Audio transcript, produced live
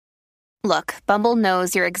Look, Bumble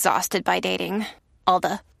knows you're exhausted by dating. All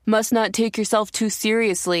the must not take yourself too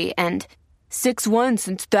seriously and 6'1"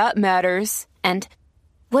 since that matters. And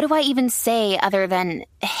what do I even say other than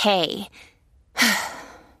hey?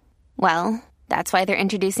 Well, that's why they're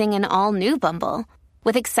introducing an all-new Bumble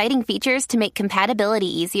with exciting features to make compatibility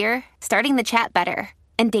easier, starting the chat better,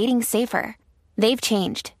 and dating safer. They've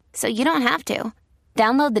changed, so you don't have to.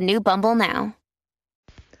 Download the new Bumble now.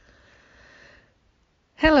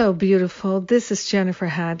 Hello, beautiful. This is Jennifer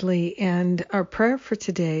Hadley, and our prayer for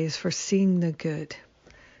today is for seeing the good.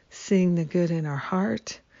 Seeing the good in our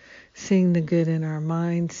heart, seeing the good in our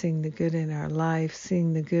mind, seeing the good in our life,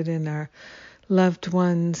 seeing the good in our loved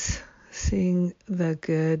ones, seeing the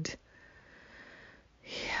good.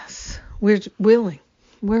 Yes, we're willing.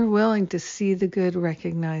 We're willing to see the good,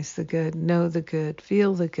 recognize the good, know the good,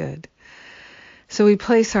 feel the good. So we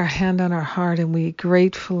place our hand on our heart and we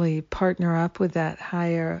gratefully partner up with that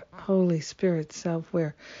higher Holy Spirit self.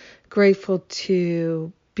 We're grateful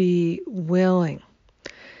to be willing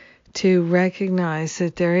to recognize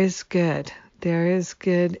that there is good. There is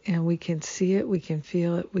good, and we can see it, we can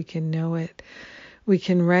feel it, we can know it. We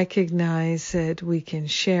can recognize it, we can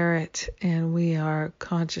share it, and we are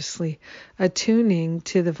consciously attuning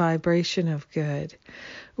to the vibration of good.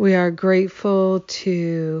 We are grateful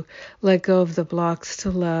to let go of the blocks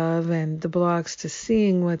to love and the blocks to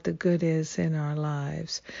seeing what the good is in our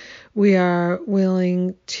lives. We are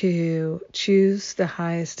willing to choose the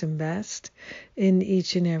highest and best in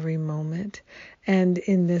each and every moment. And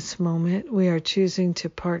in this moment, we are choosing to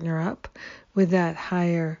partner up with that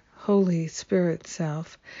higher Holy Spirit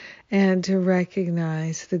self and to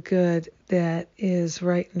recognize the good that is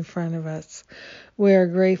right in front of us. We are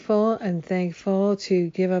grateful and thankful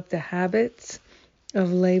to give up the habits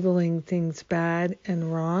of labeling things bad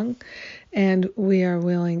and wrong, and we are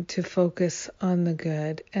willing to focus on the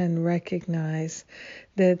good and recognize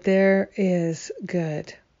that there is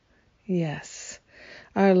good. Yes,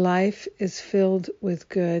 our life is filled with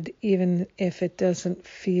good, even if it doesn't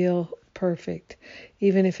feel perfect.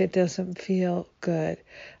 Even if it doesn't feel good,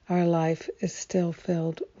 our life is still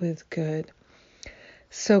filled with good.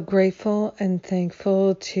 So grateful and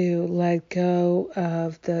thankful to let go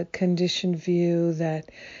of the conditioned view that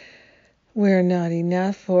we're not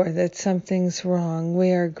enough or that something's wrong.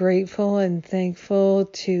 We are grateful and thankful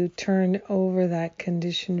to turn over that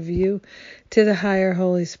conditioned view to the higher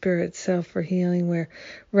Holy Spirit self for healing. We're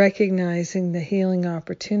recognizing the healing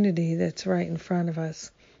opportunity that's right in front of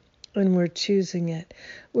us, and we're choosing it.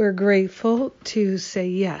 We're grateful to say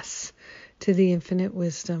yes to the infinite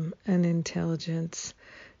wisdom and intelligence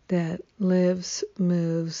that lives,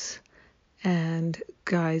 moves, and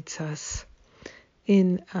guides us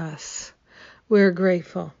in us. We're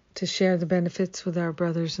grateful to share the benefits with our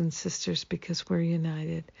brothers and sisters because we're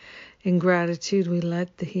united. In gratitude, we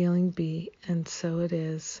let the healing be, and so it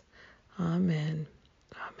is. Amen.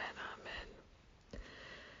 Amen. Amen.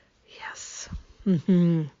 Yes.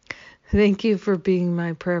 Thank you for being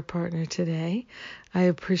my prayer partner today. I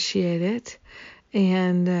appreciate it.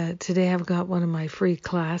 And today I've got one of my free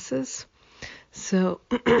classes. So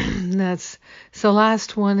that's the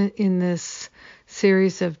last one in this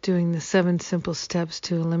series of doing the 7 simple steps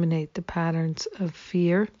to eliminate the patterns of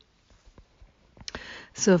fear.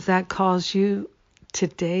 So if that calls you,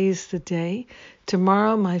 today's the day.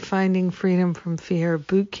 Tomorrow, my Finding Freedom from Fear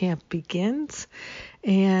boot camp begins.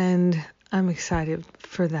 And I'm excited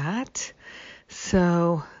for that.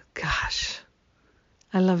 So, gosh,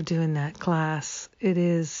 I love doing that class. It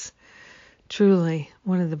is truly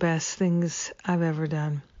one of the best things I've ever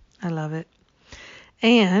done. I love it.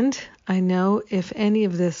 And I know if any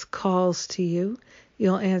of this calls to you,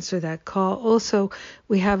 you'll answer that call. Also,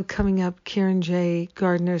 we have coming up Karen J.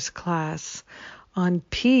 Gardner's class on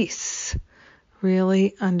peace,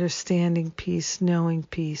 really understanding peace, knowing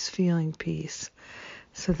peace, feeling peace.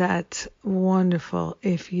 So that's wonderful.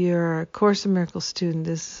 If you're a Course in Miracles student,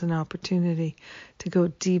 this is an opportunity to go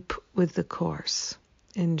deep with the Course.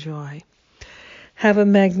 Enjoy. Have a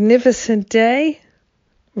magnificent day,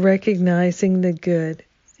 recognizing the good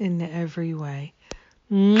in every way.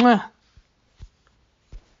 Mwah!